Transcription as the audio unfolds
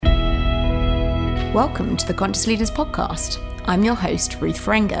Welcome to the Conscious Leaders podcast. I'm your host, Ruth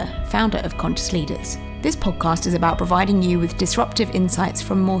Ferenga, founder of Conscious Leaders. This podcast is about providing you with disruptive insights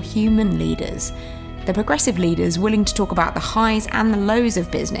from more human leaders. They're progressive leaders willing to talk about the highs and the lows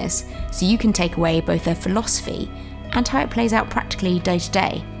of business so you can take away both their philosophy and how it plays out practically day to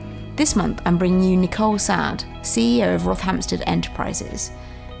day. This month, I'm bringing you Nicole Saad, CEO of Rothamsted Enterprises.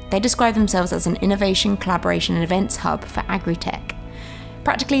 They describe themselves as an innovation, collaboration and events hub for agri-tech.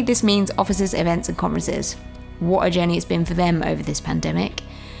 Practically, this means offices, events and conferences. What a journey it's been for them over this pandemic.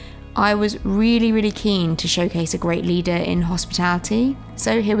 I was really keen to showcase a great leader in hospitality,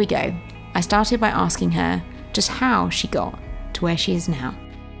 so here we go. I started by asking her just how she got to where she is now.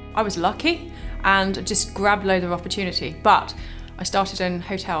 I was lucky and just grabbed a load of opportunity, but I started in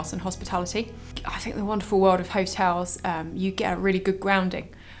hotels and hospitality. I think the wonderful world of hotels, you get a really good grounding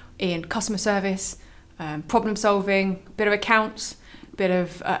in customer service, problem solving, bit of accounts, bit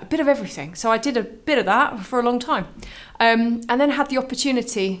of everything. So I did a bit of that for a long time, and then had the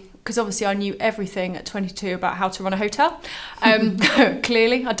opportunity, because obviously I knew everything at 22 about how to run a hotel.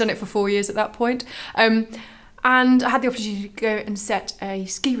 Clearly, I'd done it for 4 years at that point. And I had the opportunity to go and set a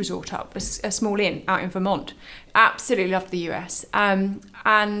ski resort up, a small inn out in Vermont. Absolutely loved the US,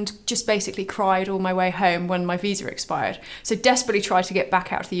 and just basically cried all my way home when my visa expired. So desperately tried to get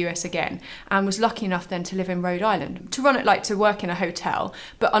back out to the US again, and was lucky enough then to live in Rhode Island, to run it like to work in a hotel,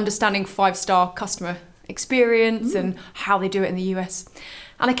 but understanding 5-star customer experience and how they do it in the US.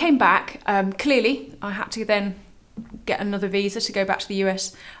 And I came back, clearly I had to then get another visa to go back to the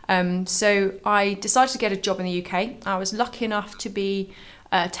US. So I decided to get a job in the UK. I was lucky enough to be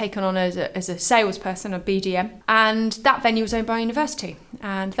taken on as a salesperson, a BDM. And that venue was owned by a university.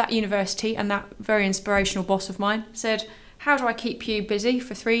 And that university and that very inspirational boss of mine said, how do I keep you busy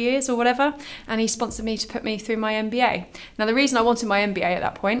for 3 years or whatever? And he sponsored me to put me through my MBA. Now, the reason I wanted my MBA at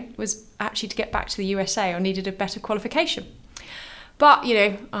that point was actually to get back to the USA. I needed a better qualification. But,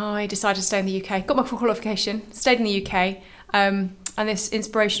 I decided to stay in the UK, got my qualification, stayed in the UK, and this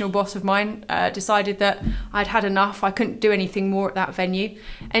inspirational boss of mine decided that I'd had enough, I couldn't do anything more at that venue.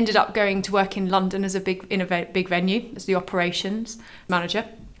 Ended up going to work in London as a big venue, as the operations manager.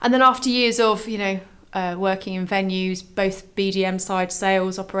 And then after years of, working in venues, both BDM side,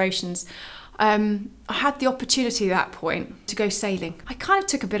 sales, operations, I had the opportunity at that point to go sailing. I kind of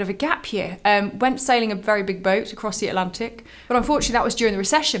took a bit of a gap year, went sailing a very big boat across the Atlantic, but unfortunately that was during the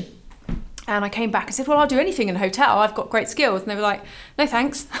recession. And I came back and said, well, I'll do anything in a hotel, I've got great skills. And they were like, no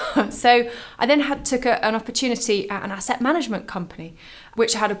thanks. So I then took an opportunity at an asset management company,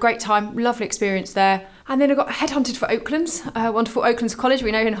 which I had a great time, lovely experience there. And then I got headhunted for Oaklands, wonderful Oaklands College,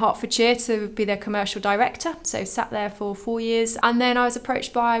 we know in Hertfordshire, to be their commercial director. So sat there for 4 years. And then I was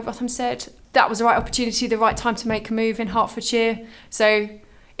approached by Rothamsted. That was the right opportunity, the right time to make a move in Hertfordshire. So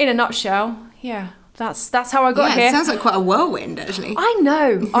in a nutshell, yeah, that's how I got here. It sounds like quite a whirlwind, actually. I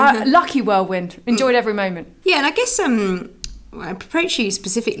know. Lucky whirlwind. Enjoyed every moment. Yeah, and I guess I approached you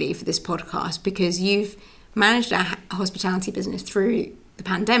specifically for this podcast because you've managed a hospitality business through the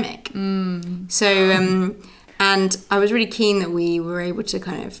pandemic. So, and I was really keen that we were able to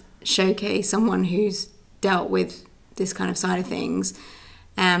kind of showcase someone who's dealt with this kind of side of things,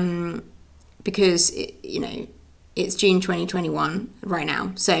 because it's June 2021 right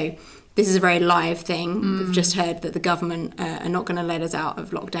now. So this is a very live thing. We've just heard that the government are not going to let us out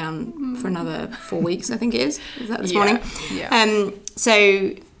of lockdown for another 4 weeks, I think it is. Is that this morning? Yeah.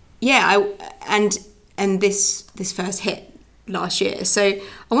 So yeah, and this first hit last year. So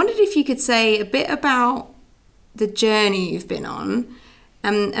I wondered if you could say a bit about the journey you've been on,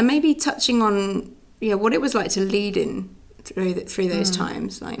 and maybe touching on what it was like to lead in through those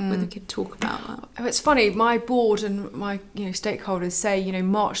times, like whether we could talk about that. Oh, it's funny, my board and my stakeholders say,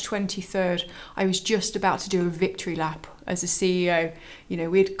 March 23rd, I was just about to do a victory lap as a CEO.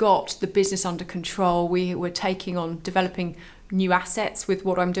 We'd got the business under control. We were taking on developing new assets with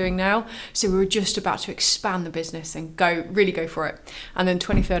what I'm doing now. So we were just about to expand the business and really go for it. And then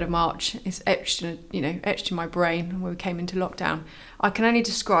 23rd of March is etched in my brain when we came into lockdown. I can only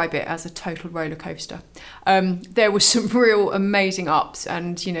describe it as a total roller coaster. There was some real amazing ups,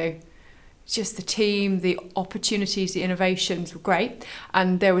 and just the team, the opportunities, the innovations were great.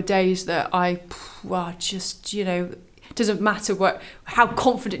 And there were days that doesn't matter how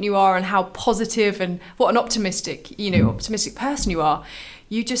confident you are and how positive and what an optimistic person you are.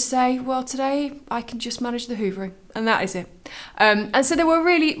 You just say, well, today I can just manage the hoovering, and that is it. And so there were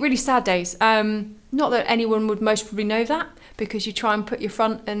really, really sad days. Not that anyone would most probably know that, because you try and put your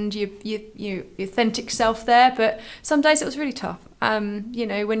front and your authentic self there, but some days it was really tough.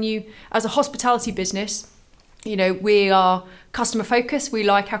 When you, as a hospitality business, We are customer focused. We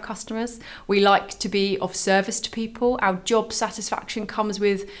like our customers. We like to be of service to people. Our job satisfaction comes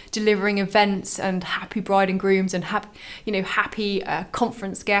with delivering events and happy bride and grooms and happy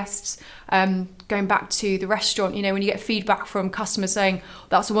conference guests. Going back to the restaurant, when you get feedback from customers saying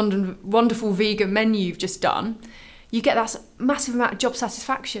that's a wonderful vegan menu you've just done, you get that massive amount of job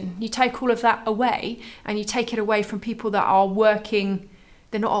satisfaction. You take all of that away, and you take it away from people that are working.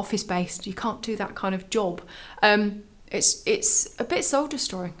 They're not office-based. You can't do that kind of job. It's a bit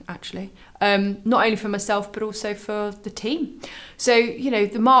soul-destroying, actually, not only for myself, but also for the team. So,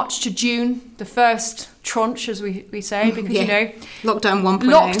 the March to June, the first tranche, as we say, because, Lockdown 1.0.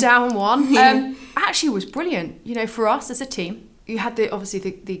 Lockdown 1, actually was brilliant, for us as a team. You had obviously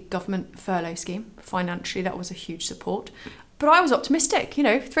the government furlough scheme. Financially, that was a huge support. But I was optimistic,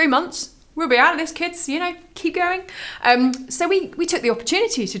 3 months. We'll be out of this, kids, keep going. So we took the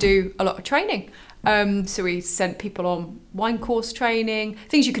opportunity to do a lot of training. So we sent people on wine course training,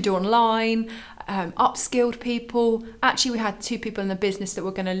 things you could do online, upskilled people. Actually, we had 2 people in the business that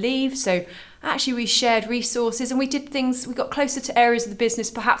were going to leave. So actually, we shared resources and we did things, we got closer to areas of the business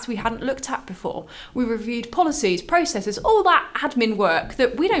perhaps we hadn't looked at before. We reviewed policies, processes, all that admin work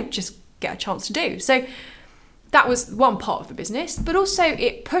that we don't just get a chance to do. So that was one part of the business, but also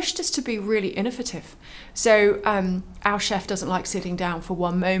it pushed us to be really innovative. So our chef doesn't like sitting down for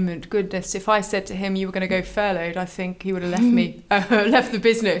one moment. Goodness, if I said to him you were going to go furloughed, I think he would have left me, left the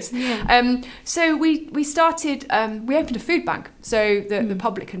business. Yeah. So we started, we opened a food bank so that the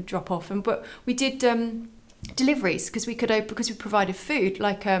public can drop off, but we did deliveries because we provided food.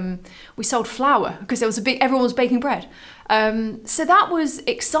 Like we sold flour because there was everyone was baking bread. So that was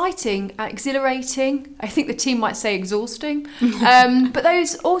exciting, exhilarating. I think the team might say exhausting. But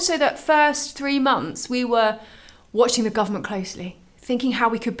that first 3 months, we were watching the government closely, thinking how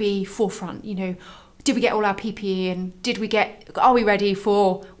we could be forefront. Did we get all our PPE and are we ready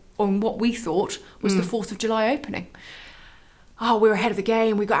on what we thought was the 4th of July opening? Oh, we were ahead of the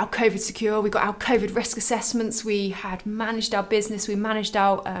game. We got our COVID secure. We got our COVID risk assessments. We had managed our business. We managed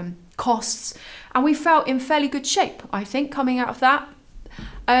our costs. And we felt in fairly good shape, I think, coming out of that.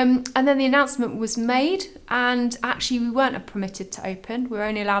 And then the announcement was made. And actually, we weren't permitted to open. We were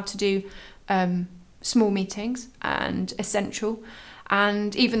only allowed to do small meetings and essential.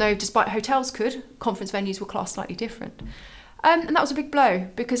 And even though, despite hotels could, conference venues were classed slightly different. And that was a big blow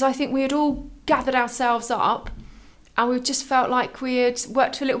because I think we had all gathered ourselves up and we just felt like we had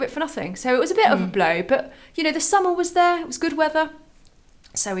worked a little bit for nothing. So it was a bit of a blow. But, the summer was there. It was good weather.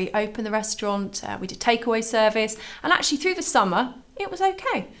 So we opened the restaurant. We did takeaway service. And actually through the summer, it was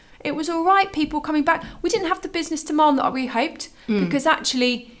okay. It was all right. People coming back. We didn't have the business demand that we hoped because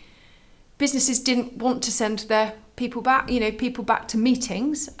actually businesses didn't want to send their people back, to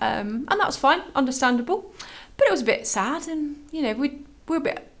meetings. And that was fine, understandable. But it was a bit sad and, we were a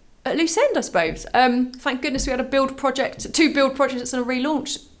bit at loose end, I suppose. Thank goodness we had 2 build projects and a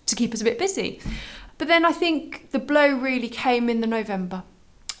relaunch to keep us a bit busy. But then I think the blow really came in the November.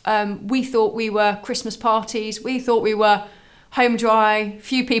 We thought we were Christmas parties. We thought we were home dry.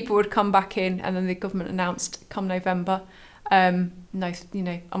 Few people would come back in, and then the government announced come November.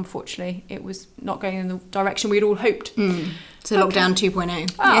 Unfortunately, it was not going in the direction we'd all hoped. So lockdown 2.0.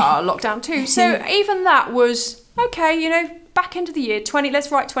 Lockdown 2. So even that was okay, back into the year,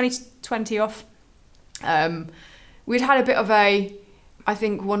 let's write 2020 off. We'd had a bit of I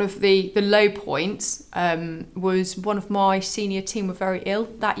think one of the low points was one of my senior team were very ill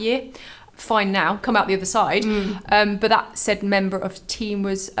that year. Fine now, come out the other side. But that said member of team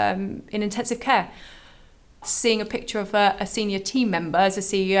was in intensive care. Seeing a picture of a senior team member as a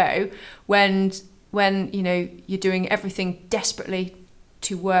CEO when you're doing everything desperately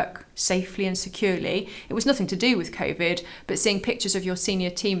to work safely and securely. It was nothing to do with COVID, but seeing pictures of your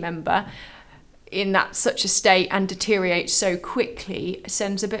senior team member in such a state and deteriorate so quickly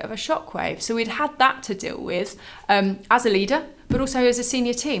sends a bit of a shockwave. So we'd had that to deal with as a leader, but also as a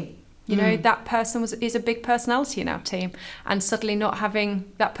senior team. That person is a big personality in our team, and suddenly not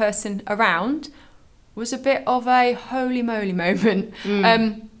having that person around was a bit of a holy moly moment.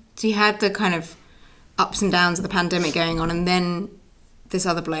 So you had the kind of ups and downs of the pandemic going on, and then this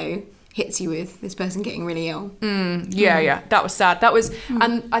other blow hits you with this person getting really ill. Yeah, that was sad. That was,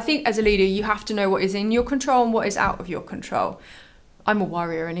 and I think as a leader, you have to know what is in your control and what is out of your control. I'm a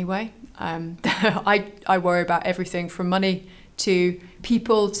worrier anyway. I worry about everything from money to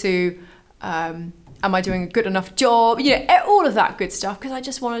people to am I doing a good enough job? All of that good stuff, because I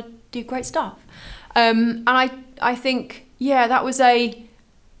just want to do great stuff. And I think, that was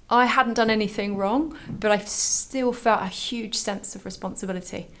I hadn't done anything wrong, but I still felt a huge sense of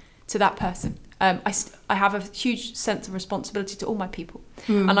responsibility to that person. I have a huge sense of responsibility to all my people,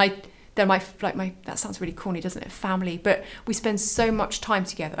 and they're my that sounds really corny, doesn't it? Family, but we spend so much time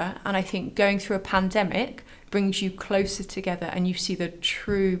together, and I think going through a pandemic brings you closer together, and you see the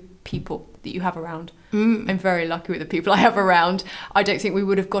true people that you have around. I'm very lucky with the people I have around. I don't think we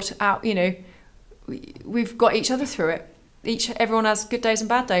would have got out. We've got each other through it. Everyone has good days and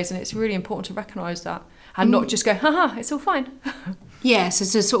bad days, and it's really important to recognise that and not just go, haha, it's all fine. Yeah, so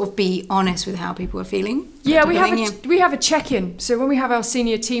to sort of be honest with how people are feeling. Yeah, we have a check-in. So when we have our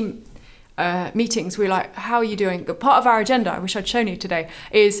senior team meetings, we're like, how are you doing? Part of our agenda, I wish I'd shown you today,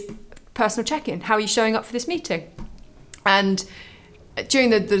 is personal check-in. How are you showing up for this meeting? And during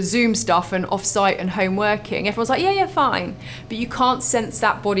the Zoom stuff and off-site and home working, everyone's like, yeah, fine. But you can't sense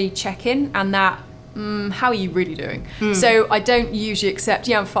that body check-in and that, how are you really doing? So I don't usually accept,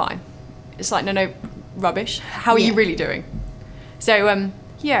 yeah, I'm fine. It's like, no, rubbish. How are you really doing? So,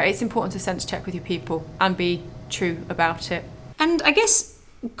 it's important to sense check with your people and be true about it. And I guess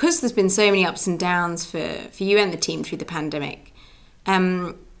because there's been so many ups and downs for you and the team through the pandemic,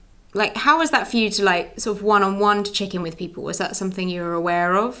 how was that for you to sort of one-on-one to check in with people? Was that something you were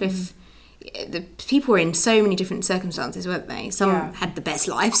aware of? If the people were in so many different circumstances, weren't they? Some had the best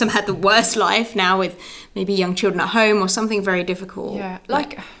life, some had the worst life now with maybe young children at home or something very difficult. Yeah,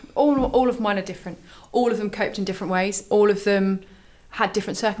 all of mine are different. All of them coped in different ways. All of them had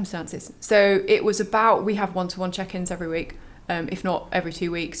different circumstances. So it was about, we have one-to-one check-ins every week, if not every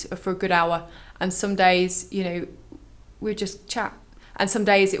 2 weeks, for a good hour. And some days, we just chat. And some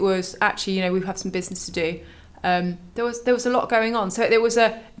days it was actually, we have some business to do. There was a lot going on. So there was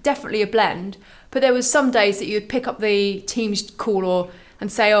definitely a blend. But there was some days that you'd pick up the Teams call and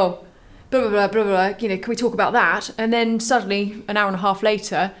say, oh, blah, blah, blah, blah, blah, can we talk about that? And then suddenly, an hour and a half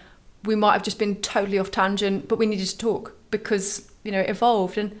later, we might have just been totally off tangent, but we needed to talk because, it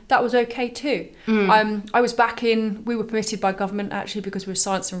evolved, and that was okay too. I was we were permitted by government actually because we were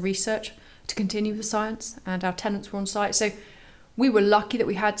science and research to continue with science, and our tenants were on site. So we were lucky that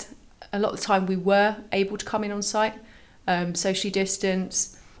we had, a lot of the time we were able to come in on site, socially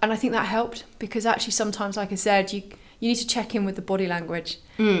distance. And I think that helped because actually sometimes, like I said, you need to check in with the body language.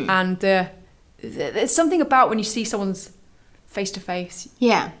 And there's something about when you see someone's face to face.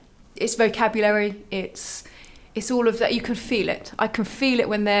 Yeah. It's vocabulary, it's all of that. You can feel it. I can feel it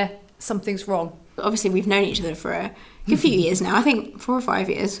when something's wrong. Obviously, we've known each other for a good few years now, I think 4 or 5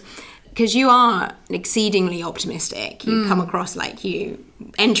 years. Because you are exceedingly optimistic. You come across you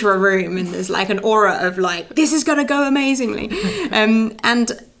enter a room and there's an aura of this is going to go amazingly.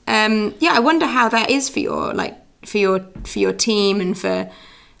 I wonder how that is for your team and for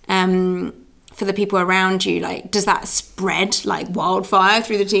the people around you. Does that spread wildfire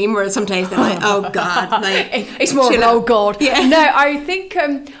through the team, or sometimes they're oh God, it's more of oh God. Yeah. No, I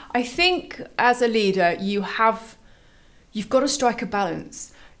think as a leader you've got to strike a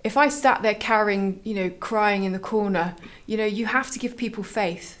balance. If I sat there carrying, crying in the corner, you have to give people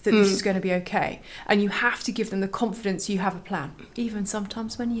faith that this is going to be okay. And you have to give them the confidence you have a plan, even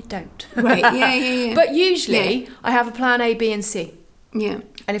sometimes when you don't. Right, yeah. But usually I have a plan A, B and C. Yeah.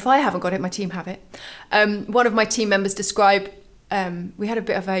 And if I haven't got it, my team have it. One of my team members described, we had a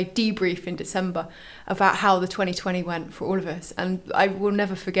bit of a debrief in December about how the 2020 went for all of us. And I will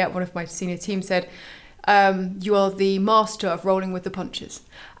never forget, one of my senior team said, you are the master of rolling with the punches,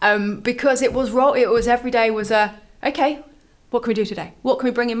 because it was every day was okay, what can we do today? What can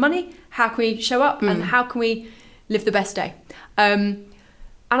we bring in money? How can we show up? And how can we live the best day?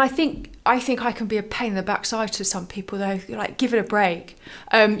 And I think I can be a pain in the backside to some people though. Give it a break.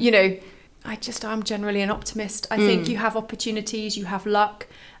 I'm generally an optimist. I think you have opportunities, you have luck,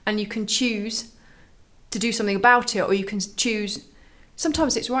 and you can choose to do something about it, or you can choose.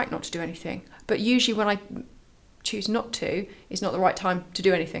 Sometimes it's right not to do anything. But usually when I choose not to, it's not the right time to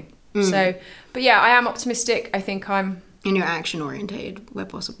do anything. So, but yeah, I am optimistic. I think I'm... And you're action-orientated where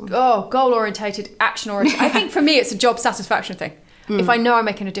possible. Oh, goal-orientated, action-orientated. I think for me it's a job satisfaction thing. If I know I'm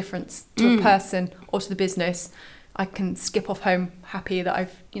making a difference to a person or to the business, I can skip off home happy that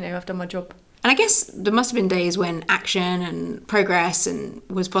I've done my job. And I guess there must have been days when action and progress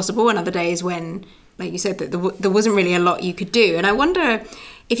was possible, and other days when, like you said, that there wasn't really a lot you could do. And I wonder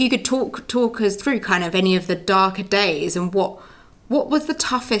if you could talk us through kind of any of the darker days and what was the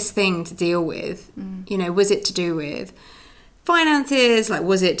toughest thing to deal with? Was it to do with finances?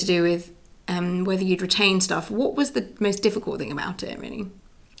 Was it to do with whether you'd retain stuff? What was the most difficult thing about it, really?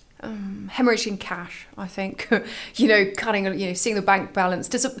 Hemorrhaging cash, I think. Cutting, seeing the bank balance.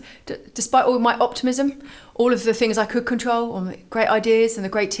 Despite all my optimism, all of the things I could control, all the great ideas and the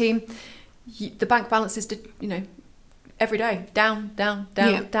great team, the bank balances did, every day, down, down,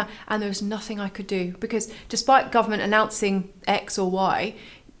 and there was nothing I could do, because despite government announcing X or Y,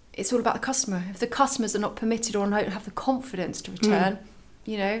 it's all about the customer. If the customers are not permitted or don't have the confidence to return,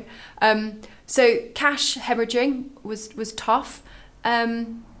 you know. So cash hemorrhaging was tough.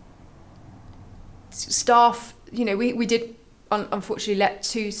 Staff, you know, we did unfortunately let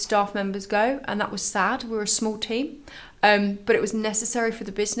 2 staff members go, and that was sad. We were a small team, but it was necessary for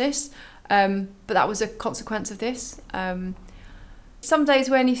the business. But that was a consequence of this. Some days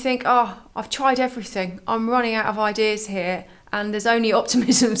when you think, oh, I've tried everything, I'm running out of ideas here, and there's only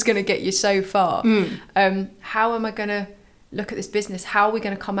optimism's going to get you so far. How am I going to look at this business? How are we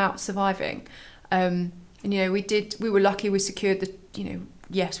going to come out surviving? And, you know, we were lucky we secured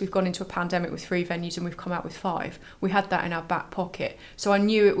yes, we've gone into a pandemic with 3 venues and we've come out with 5. We had that in our back pocket. So I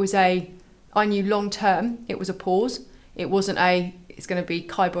knew long term, it was a pause. It wasn't it's going to be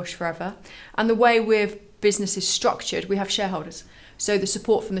kibosh forever. And the way business is structured, we have shareholders. So the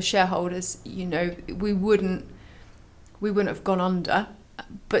support from the shareholders, you know, we wouldn't have gone under.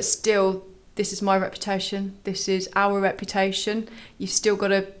 But still, this is my reputation. This is our reputation. You've still got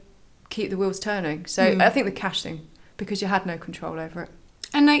to keep the wheels turning. So I think the cash thing, because you had no control over it.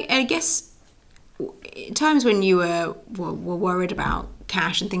 And I guess times when you were worried about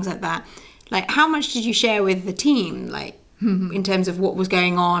cash and things like that, like how much did you share with the team, like in terms of what was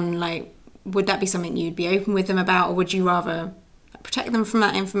going on? Like, would that be something you'd be open with them about, or would you rather protect them from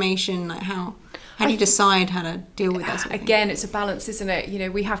that information? Like how do you decide how to deal with that sort of thing? Again, it's a balance, isn't it? You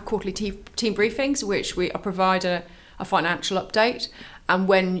know, we have quarterly team briefings, which I provide a financial update. And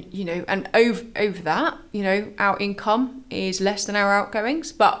when, you know, and over that, you know, our income is less than our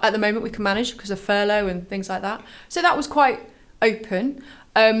outgoings. But at the moment we can manage because of furlough and things like that. So that was quite open.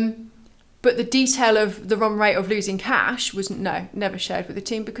 But the detail of the run rate of losing cash was never shared with the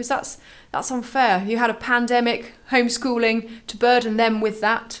team, because that's unfair. You had a pandemic, homeschooling, to burden them with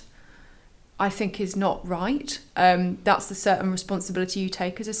that, I think is not right. That's the certain responsibility you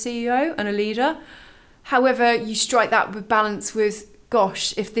take as a CEO and a leader. However, you strike that with balance with,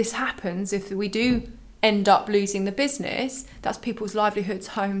 gosh, if this happens, if we do end up losing the business, that's people's livelihoods,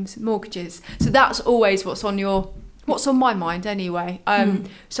 homes, mortgages. So that's always what's on my mind anyway.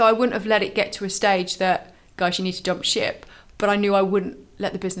 So I wouldn't have let it get to a stage that, guys, you need to jump ship. But I knew I wouldn't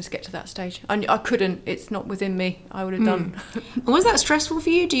let the business get to that stage. I couldn't. It's not within me. I would have done. And was that stressful for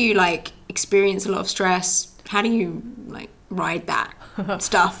you? Do you experience a lot of stress? How do you ride that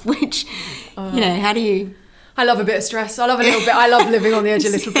stuff? Which, how do you? I love a bit of stress. I love a little bit. I love living on the edge a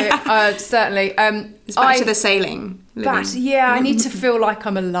little bit. Certainly. It's back to the sailing. I need to feel like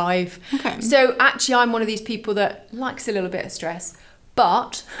I'm alive. Okay. So actually, I'm one of these people that likes a little bit of stress,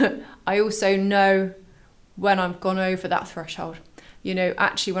 but I also know when I've gone over that threshold. You know,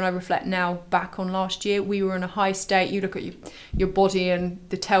 actually, when I reflect now back on last year, we were in a high state. You look at your body and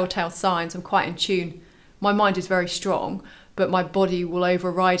the telltale signs. I'm quite in tune. My mind is very strong, but my body will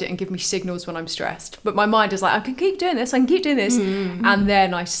override it and give me signals when I'm stressed. But my mind is like, I can keep doing this. Mm-hmm. And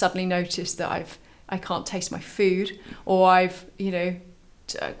then I suddenly notice that I can't taste my food, or I've,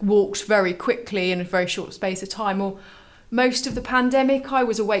 walked very quickly in a very short space of time. Or most of the pandemic, I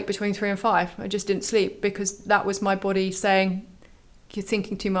was awake between 3 and 5. I just didn't sleep because that was my body saying, you're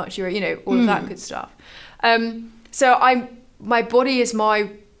thinking too much, all of that good stuff. So my body is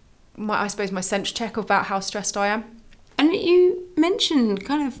my I suppose my sense check about how stressed I am. And you mentioned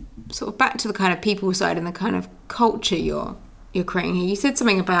kind of sort of back to the kind of people side and the kind of culture you're creating here. You said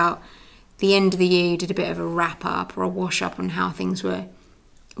something about the end of the year, you did a bit of a wrap up or a wash up on how things were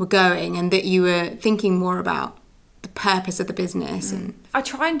going, and that you were thinking more about the purpose of the business. And I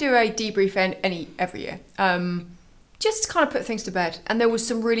try and do a debrief every year. Just to kind of put things to bed. And there was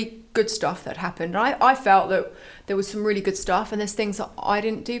some really good stuff that happened. I felt that there was some really good stuff, and there's things that I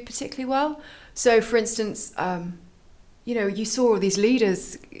didn't do particularly well. So, for instance, you saw all these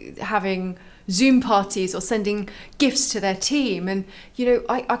leaders having Zoom parties or sending gifts to their team. And,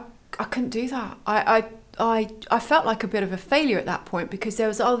 I couldn't do that. I felt like a bit of a failure at that point, because there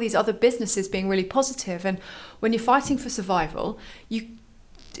was all these other businesses being really positive. And when you're fighting for survival, you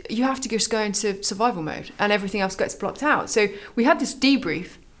have to just go into survival mode, and everything else gets blocked out. So we had this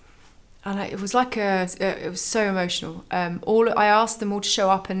debrief, and it was it was so emotional. I asked them all to show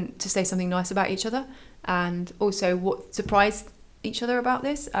up and to say something nice about each other, and also what surprised each other about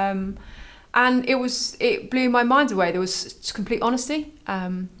this. And it blew my mind away. There was complete honesty,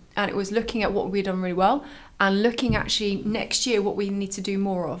 and it was looking at what we'd done really well, and looking actually next year what we need to do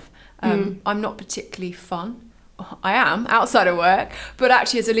more of. I'm not particularly fun. I am outside of work, but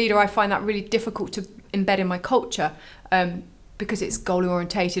actually as a leader I find that really difficult to embed in my culture, because it's goal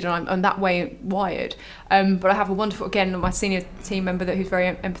orientated and I'm that way wired. But I have a wonderful, again, my senior team member who's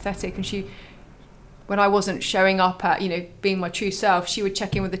very empathetic, and she, when I wasn't showing up at, being my true self, she would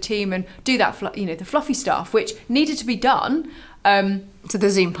check in with the team and do that, the fluffy stuff, which needed to be done. So the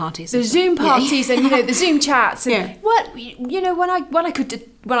Zoom parties. The Zoom parties and, the Zoom chats. And yeah. when I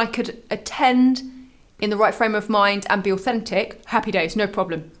could attend in the right frame of mind and be authentic, happy days, no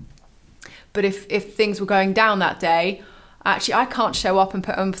problem. But if things were going down that day, actually I can't show up and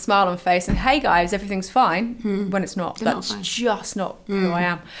put a smile on my face and, hey guys, everything's fine, when it's not. That's just not who I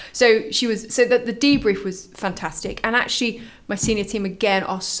am. So that the debrief was fantastic. And actually my senior team again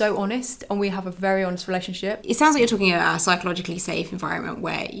are so honest, and we have a very honest relationship. It sounds like you're talking about a psychologically safe environment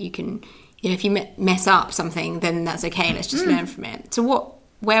where you can, if you mess up something, then that's okay, let's just learn from it. So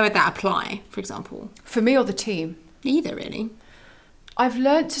where would that apply, for example? For me or the team? Either, really. I've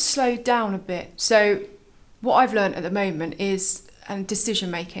learned to slow down a bit. So what I've learned at the moment is decision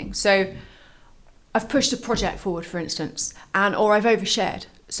making. So I've pushed a project forward, for instance, or I've overshared.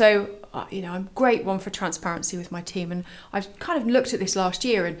 So, I'm a great one for transparency with my team. And I've kind of looked at this last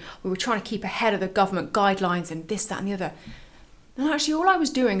year, and we were trying to keep ahead of the government guidelines and this, that and the other. And actually all I was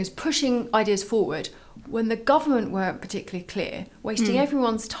doing is pushing ideas forward when the government weren't particularly clear, wasting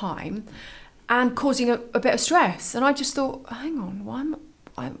everyone's time and causing a bit of stress. And I just thought, hang on,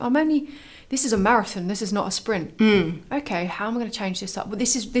 I'm only... This is a marathon. This is not a sprint. Okay, how am I going to change this up? Well,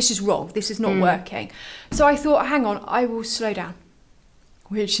 this is wrong. This is not working. So I thought, hang on, I will slow down,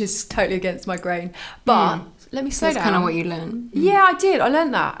 which is totally against my grain. But let me slow down. That's kind of what you learned. Yeah, I did. I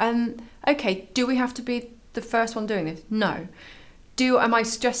learned that. And okay, do we have to be the first one doing this? No. Am I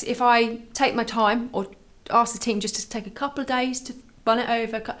stressed if I take my time or ask the team just to take a couple of days to run it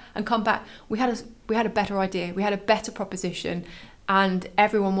over and come back? We had a better idea. We had a better proposition. And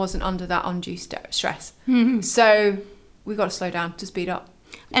everyone wasn't under that undue stress. So we've got to slow down to speed up.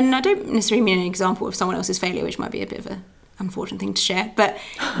 And I don't necessarily mean an example of someone else's failure, which might be a bit of an unfortunate thing to share. But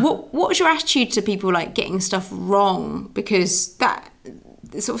what was your attitude to people like getting stuff wrong? Because that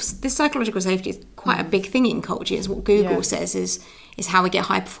sort of this psychological safety is quite a big thing in culture. Is what Google says is how we get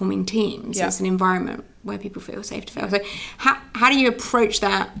high performing teams. It's an environment where people feel safe to fail. So how do you approach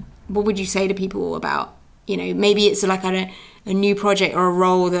that? What would you say to people about, maybe it's like a new project or a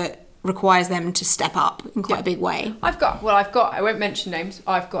role that requires them to step up in quite a big way? I've got, I won't mention names,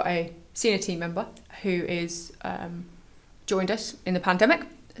 I've got a senior team member who is joined us in the pandemic.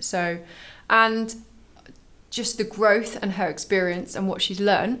 So, and just the growth and her experience and what she's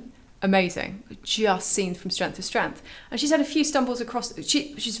learned, amazing, just seen from strength to strength. And she's had a few stumbles across,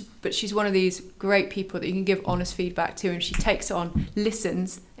 she's one of these great people that you can give honest feedback to, and she takes it on,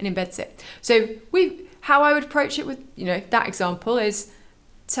 listens and embeds it. So how I would approach it with, that example is,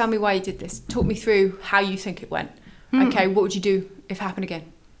 tell me why you did this. Talk me through how you think it went. Okay, what would you do if it happened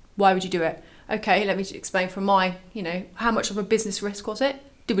again? Why would you do it? Okay, let me explain from my, how much of a business risk was it?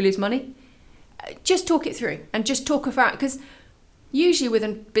 Did we lose money? Just talk it through and just talk about, because usually with a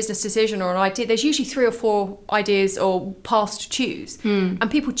business decision or an idea, there's usually 3 or 4 ideas or paths to choose. And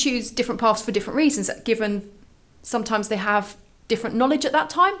people choose different paths for different reasons, given sometimes they have different knowledge at that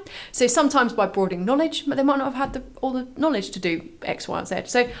time. So sometimes by broadening knowledge, but they might not have had all the knowledge to do X, Y, and Z.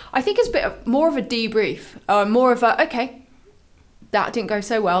 So I think it's more of a debrief, more of a, okay, that didn't go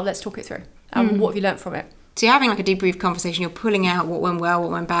so well, let's talk it through. And what have you learnt from it? So you're having like a debrief conversation, you're pulling out what went well,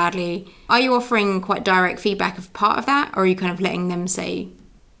 what went badly. Are you offering quite direct feedback of part of that? Or are you kind of letting them say,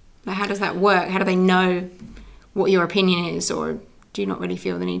 like, how does that work? How do they know what your opinion is? Or do you not really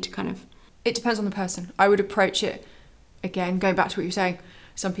feel the need to kind of... It depends on the person. I would approach it, again, going back to what you were saying,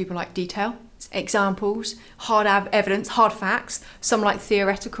 some people like detail, examples, hard evidence, hard facts, some like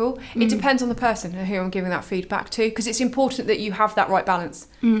theoretical. It depends on the person and who I'm giving that feedback to, because it's important that you have that right balance,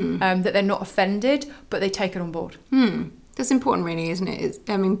 that they're not offended, but they take it on board. That's important, really, isn't it?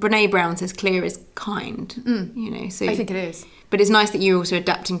 Brene Brown says clear is kind, so I think it is. But it's nice that you're also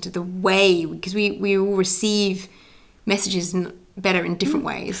adapting to the way, because we all receive messages better in different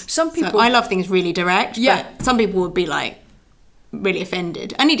ways. Some people... So I love things really direct, but some people would be like, really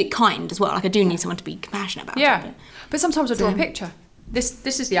offended. I need it kind as well. Like I do need someone to be compassionate about it. But sometimes I draw a picture. This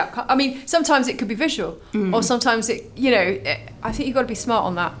is the outcome. I mean, sometimes it could be visual, or sometimes it, I think you've got to be smart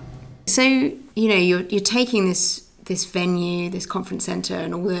on that. So, you're taking this venue, this conference centre,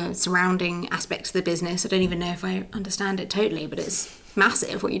 and all the surrounding aspects of the business. I don't even know if I understand it totally, but it's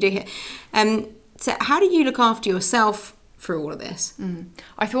massive what you do here. So how do you look after yourself through all of this?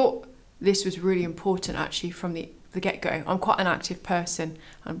 I thought this was really important actually from the get-go. I'm quite an active person,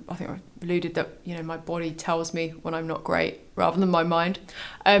 and I think I alluded that my body tells me when I'm not great rather than my mind.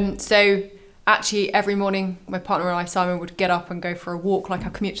 So actually every morning my partner and I, Simon, would get up and go for a walk, like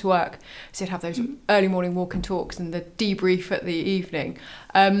our commute to work. So we'd have those early morning walk and talks and the debrief at the evening.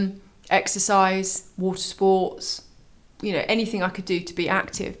 Exercise, water sports, anything I could do to be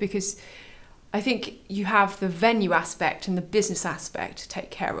active, because I think you have the venue aspect and the business aspect to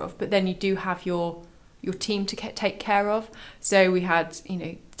take care of, but then you do have your team to take care of. So we had,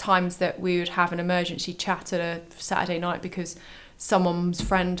 times that we would have an emergency chat at a Saturday night because someone's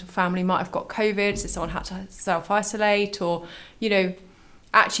family might have got COVID, so someone had to self-isolate, or,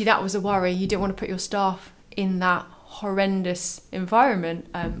 actually that was a worry. You didn't want to put your staff in that horrendous environment.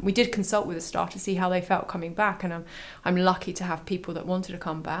 We did consult with the staff to see how they felt coming back, and I'm lucky to have people that wanted to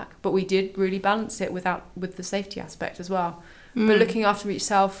come back, but we did really balance it with the safety aspect as well. But looking after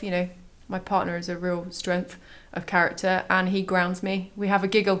yourself, my partner is a real strength of character, and he grounds me. We have a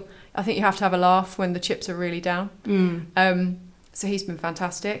giggle. I think you have to have a laugh when the chips are really down. So he's been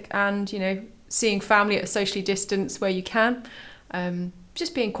fantastic, and seeing family at a socially distance where you can,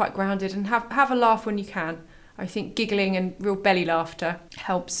 just being quite grounded and have a laugh when you can. I think giggling and real belly laughter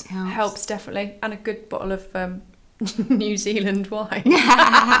helps definitely, and a good bottle of New Zealand wine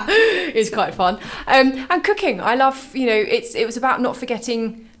is quite fun. And cooking, I love. It was about not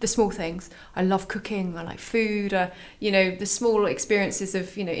forgetting the small things. I love cooking. I like food. The small experiences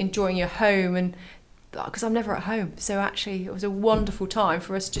of enjoying your home, and because I'm never at home, so actually it was a wonderful time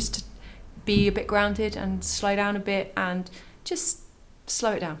for us just to be a bit grounded and slow down a bit and just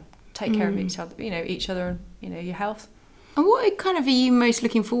slow it down. Take care of each other, and your health. And what kind of are you most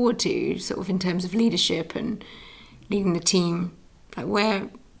looking forward to, sort of in terms of leadership and leading the team? Like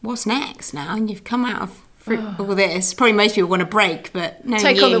what's next now? And you've come out of all this. Probably most people want a break, but no,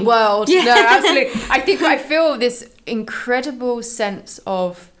 take on the world. Yeah. No, absolutely. I feel this incredible sense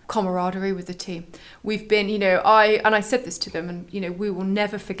of camaraderie with the team. We've been, I said this to them, and we will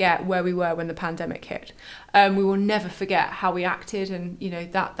never forget where we were when the pandemic hit. We will never forget how we acted, and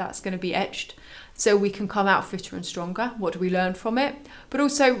that's going to be etched, so we can come out fitter and stronger. What do we learn from it? But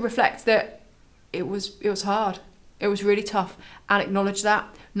also reflect that it was hard. It was really tough, and acknowledge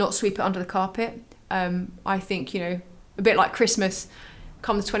that, not sweep it under the carpet. I think a bit like Christmas.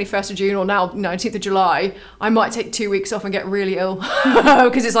 Come the 21st of June or now 19th of July, I might take 2 weeks off and get really ill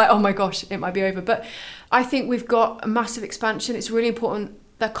because it's like, oh my gosh, it might be over. But I think we've got a massive expansion. It's really important,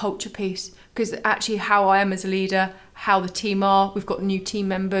 that culture piece, because actually how I am as a leader, how the team are, we've got new team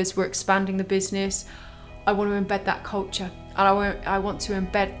members, we're expanding the business. I want to embed that culture, and I want to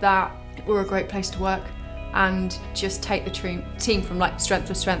embed that we're a great place to work, and just take the team from strength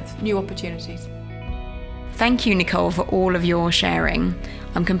to strength, new opportunities. Thank you, Nicole, for all of your sharing.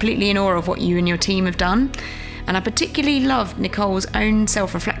 I'm completely in awe of what you and your team have done. And I particularly loved Nicole's own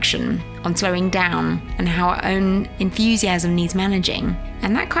self-reflection on slowing down and how our own enthusiasm needs managing.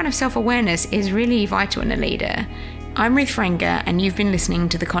 And that kind of self-awareness is really vital in a leader. I'm Ruth Frenger, and you've been listening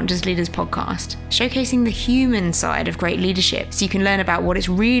to the Conscious Leaders podcast, showcasing the human side of great leadership so you can learn about what it's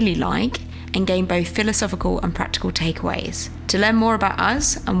really like and gain both philosophical and practical takeaways. To learn more about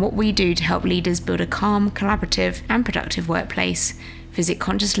us and what we do to help leaders build a calm, collaborative and productive workplace, visit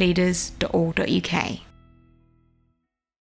consciousleaders.org.uk.